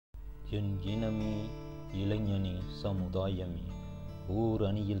என் இனமே, இளைஞனே, சமுதாயமே, ஓர்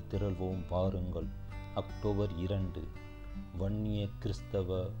அணியில் திரள்வோம் வாருங்கள். அக்டோபர் 2 வன்னிய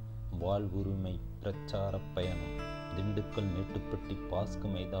கிறிஸ்தவ வாழ்வுரிமை பிரச்சார பயணம் திண்டுக்கல் மேட்டுப்பட்டி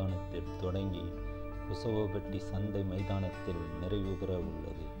பாஸ்கு மைதானத்தில் தொடங்கி சவபட்டி சந்தை மைதானத்தில் நிறைவு பெற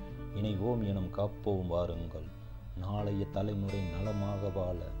உள்ளது. இணைவோம் எனும் காப்போம் வாருங்கள். நாளைய தலைமுறை நலமாக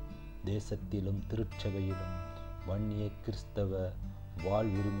வாழ தேசத்திலும் திருச்சபையிலும் வன்னிய கிறிஸ்தவ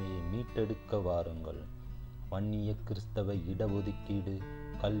வாழ்வுரிமையை மீட்டெடுக்க வாருங்கள். வன்னிய கிறிஸ்தவ இடஒதுக்கீடு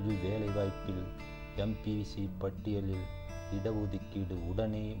கல்வி வேலைவாய்ப்பில் MPC பட்டியலில் இடஒதுக்கீடு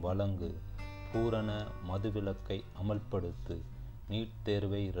உடனே வழங்கு. பூரண மதுவிலக்கை அமல்படுத்து. நீட்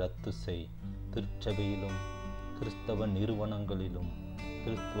தேர்வை ரத்து செய். திருச்சபையிலும் கிறிஸ்தவ நிறுவனங்களிலும்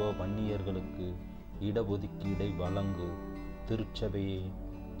கிறிஸ்தவ வன்னியர்களுக்கு இடஒதுக்கீடை வழங்கு. திருச்சபையை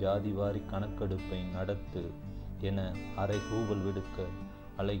ஜாதிவாரி கணக்கெடுப்பை நடத்து என அறைகூவல் விடுக்க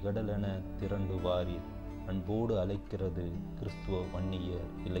அலைகடலென திரண்டு வாரீர். அன்போடு அழைக்கிறது கிறிஸ்துவ வன்னியர்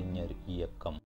இளைஞர் இயக்கம்.